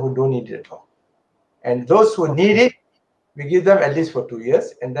 30-40% who don't need it at all. And those who need it, we give them at least for 2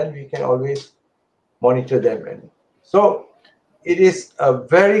 years, and then we can always monitor them. And so it is a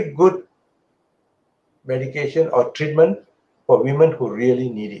very good medication or treatment for women who really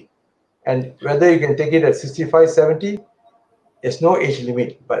need it. And whether you can take it at 65, 70, there's no age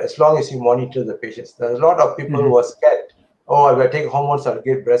limit, but as long as you monitor the patients. There's a lot of people who are scared. Oh, if I take hormones, I'll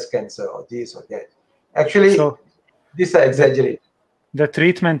get breast cancer or this or that. Actually, So these are exaggerated. the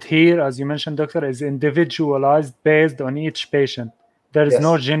treatment here, as you mentioned, doctor, is individualized based on each patient. There is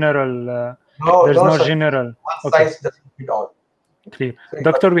no Yes. general. No, There's no no such general. one Okay, size doesn't fit all. clear. So you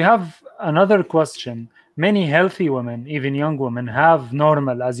Doctor, we have another question. Many healthy women, even young women, have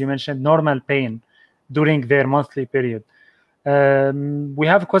normal, as you mentioned, normal pain during their monthly period. We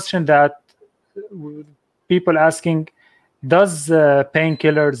have a question that people asking, does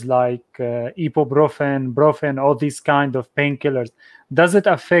painkillers like ibuprofen, brufen, all these kind of painkillers, does it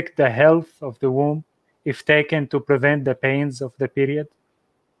affect the health of the womb if taken to prevent the pains of the period?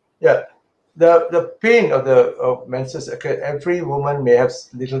 Yeah, the pain of the menses occur. Every woman may have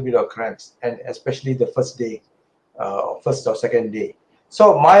little bit of cramps, and especially the first day, first or second day.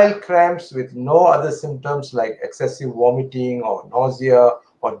 So mild cramps with no other symptoms like excessive vomiting or nausea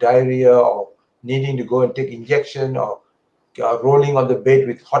or diarrhea or needing to go and take injection or rolling on the bed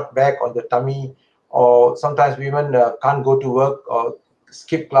with hot back on the tummy, or sometimes women can't go to work or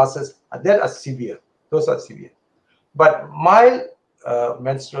skip classes. That are severe. Those are severe. But mild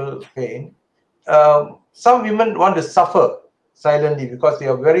menstrual pain, some women want to suffer silently because they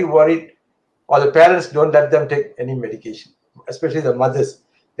are very worried, or the parents don't let them take any medication, especially the mothers.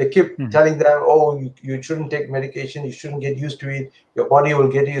 They keep telling them, oh, you shouldn't take medication, you shouldn't get used to it, your body will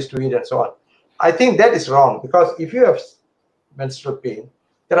get used to it, and so on. I think that is wrong, because if you have menstrual pain,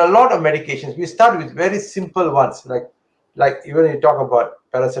 there are a lot of medications. We start with very simple ones, like even you talk about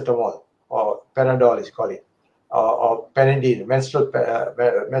paracetamol or Panadol, is called it, or Panadine, menstrual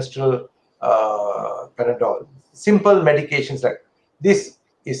Panadol. Simple medications like this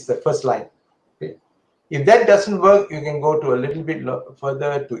is the first line. Okay? If that doesn't work, you can go to a little bit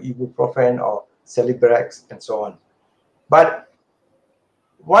further to ibuprofen or Celebrex and so on. But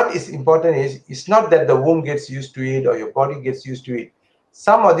what is important is, it's not that the womb gets used to it or your body gets used to it.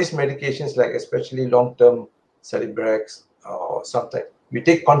 Some of these medications, like especially long-term Celebrex or something, we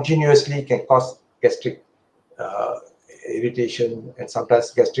take continuously, can cause gastric irritation and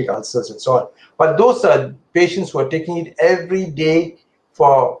sometimes gastric ulcers and so on. But those are patients who are taking it every day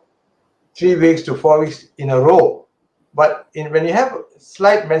for 3 weeks to 4 weeks in a row. But when you have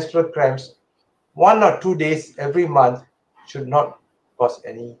slight menstrual cramps, 1 or 2 days every month should not cause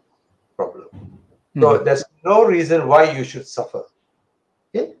any problem. So there's no reason why you should suffer.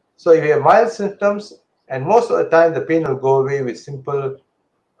 Okay? So if you have mild symptoms, and most of the time the pain will go away with simple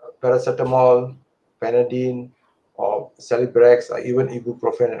paracetamol, Panadine, or Celebrex, or even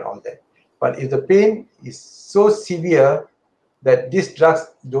ibuprofen and all that. But if the pain is so severe that these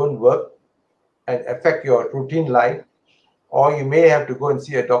drugs don't work and affect your routine life, or you may have to go and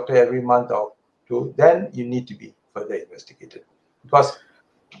see a doctor every month or two, then you need to be further investigated. Because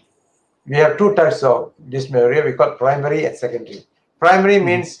we have 2 types of dysmenorrhea. We call primary and secondary. Primary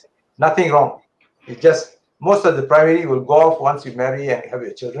means nothing wrong. It's just most of the primary will go off once you marry and have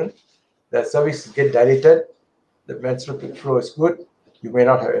your children. The cervix get dilated, the menstrual flow is good, you may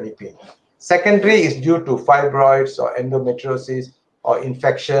not have any pain. Secondary is due to fibroids or endometriosis or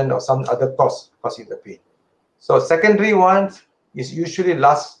infection or some other cause causing the pain. So secondary ones is usually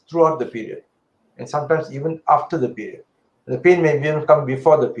lasts throughout the period, and sometimes even after the period. The pain may even come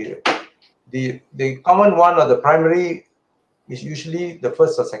before the period. The common one, or the primary, is usually the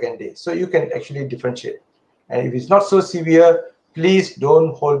first or second day. So you can actually differentiate. And if it's not so severe, please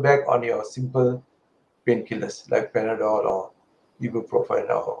don't hold back on your simple painkillers like Panadol or ibuprofen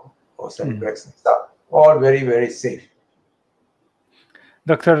or Celebrex. These are all very, very safe.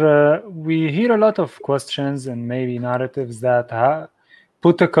 Doctor, we hear a lot of questions and maybe narratives that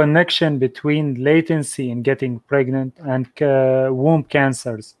put a connection between latency in getting pregnant and womb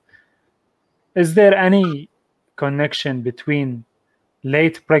cancers. Is there any connection between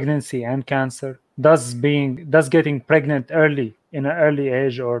late pregnancy and cancer? Does getting pregnant early, in an early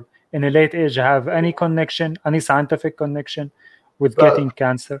age or in a late age, have any connection, any scientific connection with getting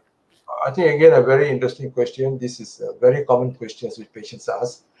cancer? I think, again, a very interesting question. This is a very common question which patients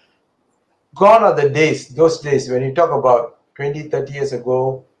ask. Gone are the days, those days when you talk about 20, 30 years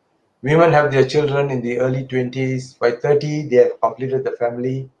ago, women have their children in the early 20s. By 30, they have completed the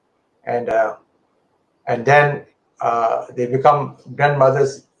family, and then they become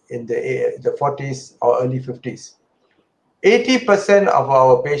grandmothers in the 40s or early 50s. 80% of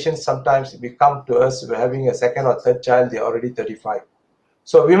our patients, sometimes we come to us, we're having a second or third child, they're already 35.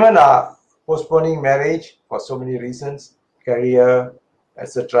 So women are postponing marriage for so many reasons, career,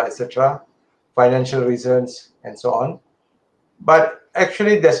 etc., financial reasons, and so on. But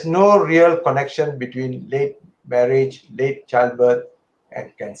actually, there's no real connection between late marriage, late childbirth,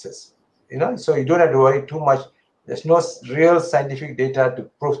 and cancers. So you don't have to worry too much. There's no real scientific data to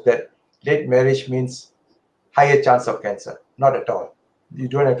prove that late marriage means higher chance of cancer. Not at all. You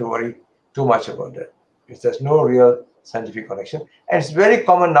don't have to worry too much about that, because there's no real scientific connection. And it's very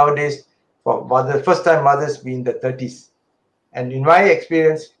common nowadays for first-time mothers be in the 30s. And in my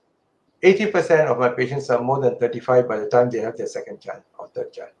experience, 80% of my patients are more than 35 by the time they have their second child or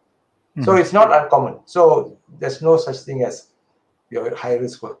third child. So it's not uncommon. So there's no such thing as you're high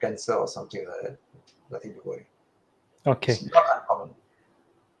risk for cancer or something like that. Nothing to worry. Okay. It's not uncommon.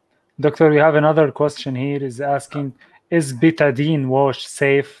 Doctor, we have another question here is asking, is betadine wash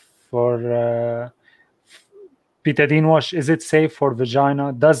safe for betadine wash? Is it safe for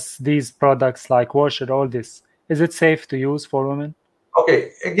vagina? Does these products like wash or all this, is it safe to use for women?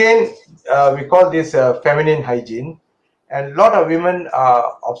 Okay, again, we call this feminine hygiene, and a lot of women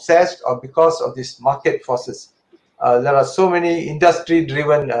are obsessed, or because of these market forces. There are so many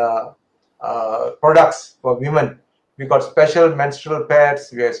industry-driven products for women. We got special menstrual pads,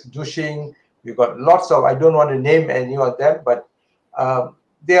 we have douching, we got lots of, I don't want to name any of them, but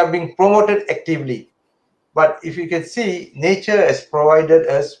they are being promoted actively. But if you can see, nature has provided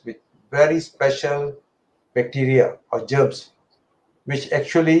us with very special bacteria or germs which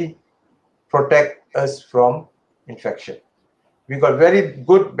actually protect us from infection. We got very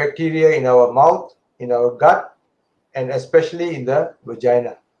good bacteria in our mouth, in our gut, and especially in the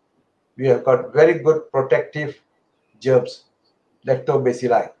vagina. We have got very good protective germs,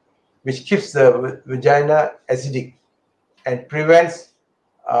 lactobacilli, which keeps the vagina acidic and prevents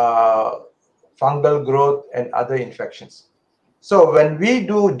fungal growth and other infections. So when we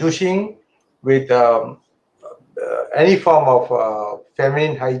do douching with any form of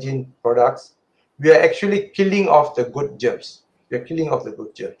feminine hygiene products, we are actually killing off the good germs. We are killing off the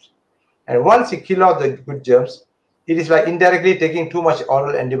good germs. And once you kill off the good germs, it is like indirectly taking too much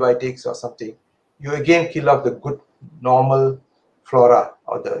oral antibiotics or something. You again kill off the good normal flora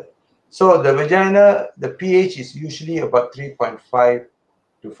or the. So the vagina, the pH is usually about 3.5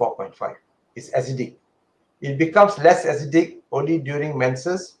 to 4.5. It's acidic. It becomes less acidic only during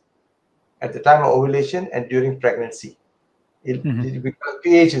menses, at the time of ovulation, and during pregnancy. Because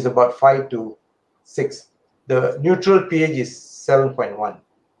pH is about 5 to 6. The neutral pH is 7.1.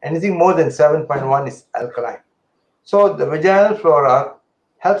 Anything more than 7.1 is alkaline. So the vaginal flora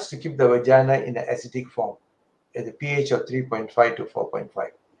helps to keep the vagina in an acidic form at the pH of 3.5 to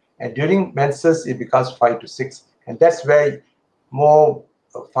 4.5. And during menses, it becomes 5 to 6. And that's where more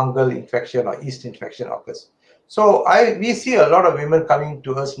fungal infection or yeast infection occurs. So we see a lot of women coming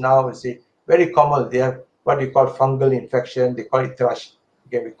to us now and say, very common, they have what we call fungal infection. They call it thrush.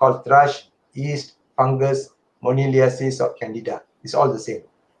 Okay, we call thrush, yeast, fungus, moniliasis, or candida. It's all the same.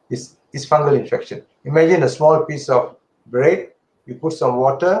 It's fungal infection. Imagine a small piece of bread, you put some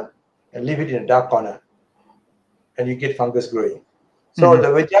water and leave it in a dark corner, and you get fungus growing. So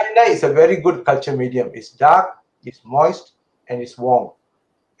the vagina is a very good culture medium. It's dark, it's moist, and it's warm.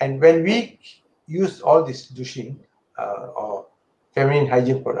 And when we use all this douching or feminine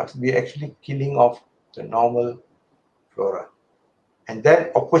hygiene products, we're actually killing off the normal flora. And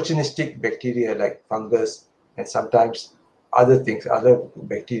then opportunistic bacteria like fungus and sometimes other things, other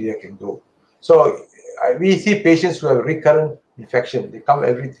bacteria can go. So we see patients who have recurrent infection. They come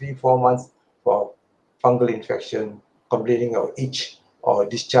every 3-4 months for fungal infection, complaining of itch or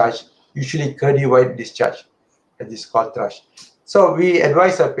discharge, usually curdy white discharge, and this is called thrush. So we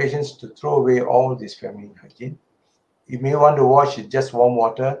advise our patients to throw away all this feminine hygiene. You may want to wash with just warm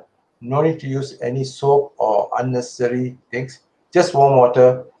water. No need to use any soap or unnecessary things. Just warm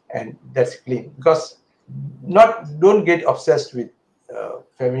water, and that's clean. Because don't get obsessed with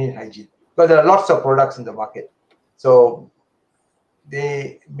feminine hygiene, because there are lots of products in the market. So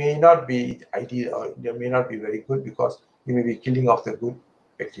they may not be ideal, or they may not be very good, because you may be killing off the good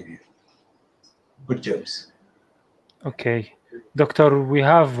bacteria, good germs. Okay. Doctor, we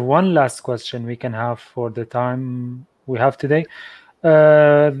have one last question we can have for the time we have today.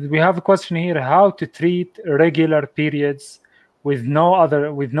 We have a question here: how to treat irregular periods with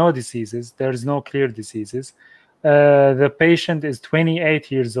no diseases? There's no clear diseases. The patient is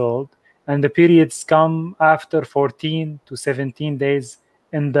 28 years old, and the periods come after 14 to 17 days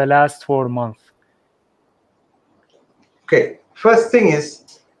in the last 4 months. Okay, first thing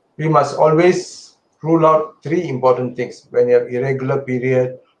is we must always rule out 3 important things. When you have irregular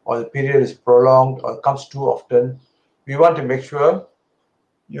period, or the period is prolonged or comes too often, we want to make sure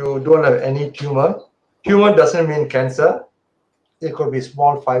you don't have any tumor. Tumor doesn't mean cancer. It could be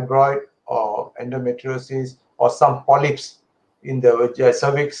small fibroid or endometriosis or some polyps in the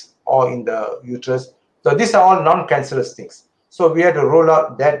cervix or in the uterus. So these are all non-cancerous things. So we have to rule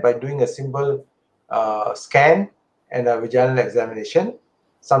out that by doing a simple scan and a vaginal examination.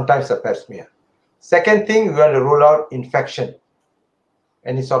 sometimes a pap smear. Second thing, we want to rule out infection,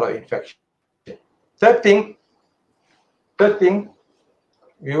 any sort of infection. Third thing,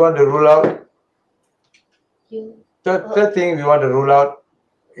 we want to rule out. Third thing we want to rule out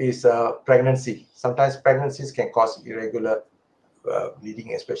is pregnancy. Sometimes pregnancies can cause irregular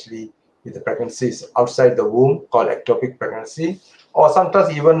bleeding, especially if the pregnancy is outside the womb, called ectopic pregnancy, or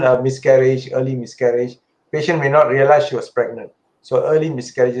sometimes even miscarriage, early miscarriage. Patient may not realize she was pregnant. So early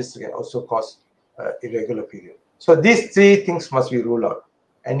miscarriages can also cause irregular period. So these three things must be ruled out: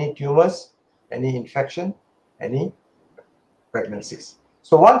 any tumors, any infection, any pregnancies.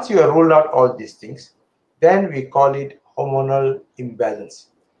 So once you have ruled out all these things, then we call it hormonal imbalance.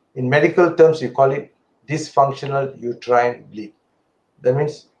 In medical terms, we call it dysfunctional uterine bleed. That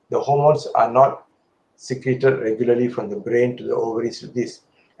means the hormones are not secreted regularly from the brain to the ovaries to this.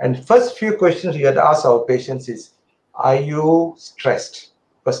 And first few questions we had to ask our patients is, are you stressed?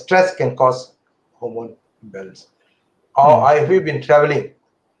 Because stress can cause hormone imbalance. Or have you been traveling?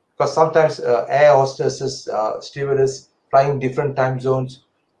 Because sometimes air hostesses, stewardess flying different time zones,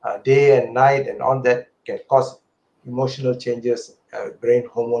 day and night, and all that can cause emotional changes, brain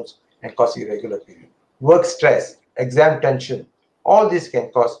hormones, and cause irregular period. Work stress, exam tension, all this can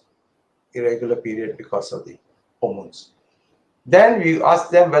cause irregular period because of the hormones. Then we ask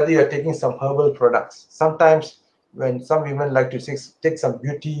them whether you're taking some herbal products. Sometimes when some women like to take some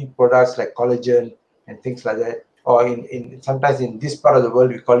beauty products like collagen and things like that, or sometimes in this part of the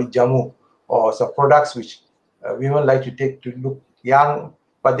world we call it jamu, or some products which women like to take to look young,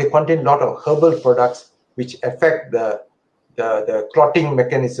 but they contain a lot of herbal products which affect the clotting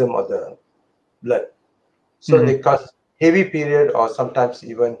mechanism of the blood. So they cause heavy period or sometimes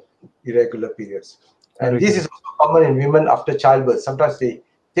even irregular periods. And this is also common in women after childbirth. Sometimes they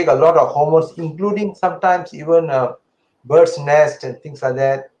take a lot of hormones, including sometimes even bird's nest and things like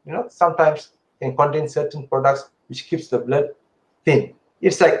that. You know, sometimes can contain certain products which keeps the blood thin.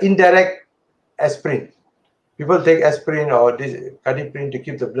 It's like indirect aspirin. People take aspirin or this cadiprin to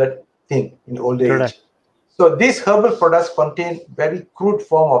keep the blood thin in old age. So these herbal products contain very crude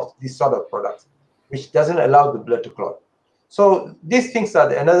form of this sort of products, which doesn't allow the blood to clot. So these things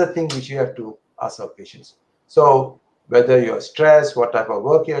are another thing which you have to ask our patients. So whether you're stressed, what type of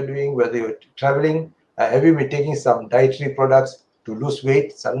work you're doing, whether you're traveling, have you been taking some dietary products to lose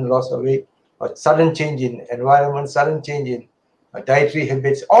weight, sudden loss of weight, or sudden change in environment, sudden change in dietary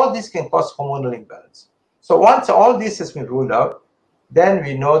habits, all this can cause hormonal imbalance. So once all this has been ruled out, then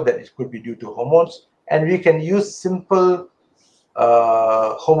we know that it could be due to hormones, and we can use simple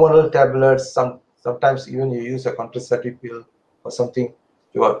hormonal tablets. Sometimes even you use a contraceptive pill or something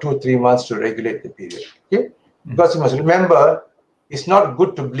for 2-3 months to regulate the period. Okay, because you must remember, it's not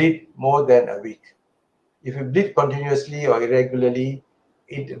good to bleed more than a week. If you bleed continuously or irregularly,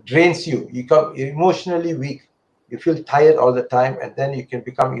 it drains you. You become emotionally weak. You feel tired all the time, and then you can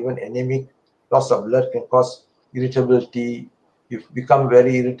become even anemic. Loss of blood can cause irritability. You become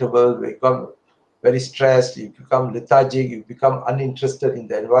very irritable, become very stressed, you become lethargic, you become uninterested in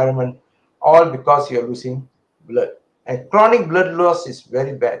the environment, all because you're losing blood. And chronic blood loss is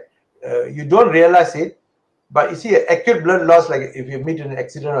very bad. You don't realize it, but you see, acute blood loss, like if you meet in an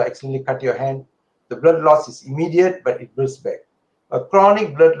accident or accidentally cut your hand, the blood loss is immediate, but it builds back. A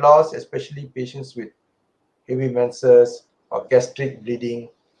chronic blood loss, especially patients with heavy menses or gastric bleeding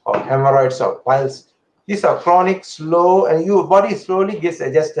or hemorrhoids or piles, these are chronic, slow, and your body slowly gets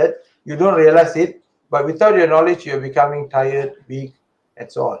adjusted. You don't realize it, but without your knowledge, you're becoming tired, weak,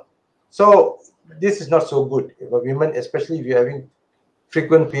 and so on. So this is not so good for women, especially if you're having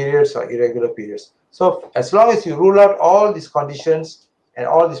frequent periods or irregular periods. So as long as you rule out all these conditions and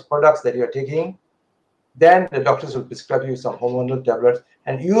all these products that you're taking, then the doctors will prescribe you some hormonal tablets,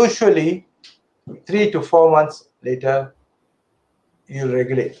 and usually 3 to 4 months later, you'll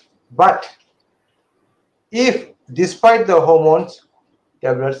regulate. But if despite the hormones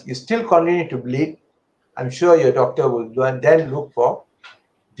tablets, you still continue to bleed, I'm sure your doctor will then look for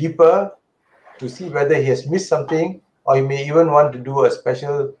deeper to see whether he has missed something, or you may even want to do a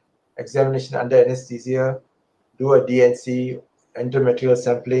special examination under anesthesia, do a DNC, endometrial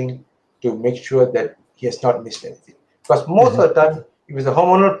sampling, to make sure that he has not missed anything. Because most of the time, if it's a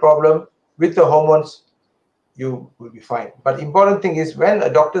hormonal problem, with the hormones, you will be fine. But the important thing is, when a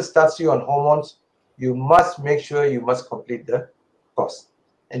doctor starts you on hormones, you must make sure you must complete the course.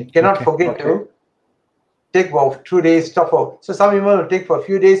 And you cannot forget to take for 2 days, stop for. So some women will take for a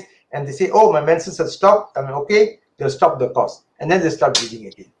few days and they say, oh, my menses have stopped. I mean, okay, they'll stop the course. And then they start bleeding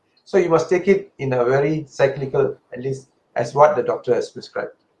again. So you must take it in a very cyclical, at least as what the doctor has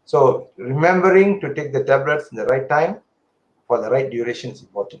prescribed. So remembering to take the tablets in the right time for the right duration is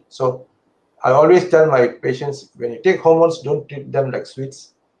important. So I always tell my patients, when you take hormones, don't treat them like sweets.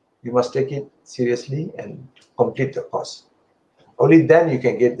 You must take it seriously and complete the course. Only then you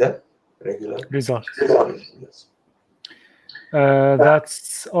can get the regular result. Yes.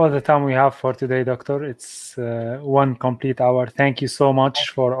 That's all the time we have for today, Doctor. It's 1 complete hour. Thank you so much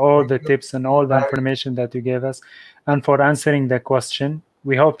for all the tips and all the information that you gave us and for answering the question.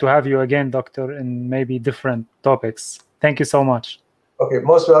 We hope to have you again, Doctor, in maybe different topics. Thank you so much. Okay,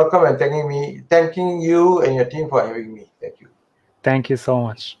 most welcome, and thanking you and your team for having me. Thank you. Thank you so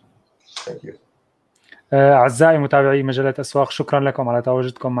much. Thank you. أعزائي متابعي مجلة أسواق، شكرا لكم على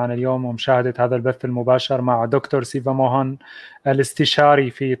تواجدكم معنا اليوم ومشاهدة هذا البث المباشر مع دكتور سيفاموهان،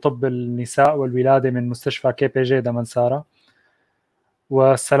 الاستشاري في طب النساء والولادة من مستشفى KPG دمنسارا.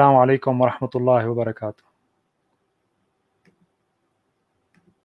 والسلام عليكم ورحمة الله وبركاته.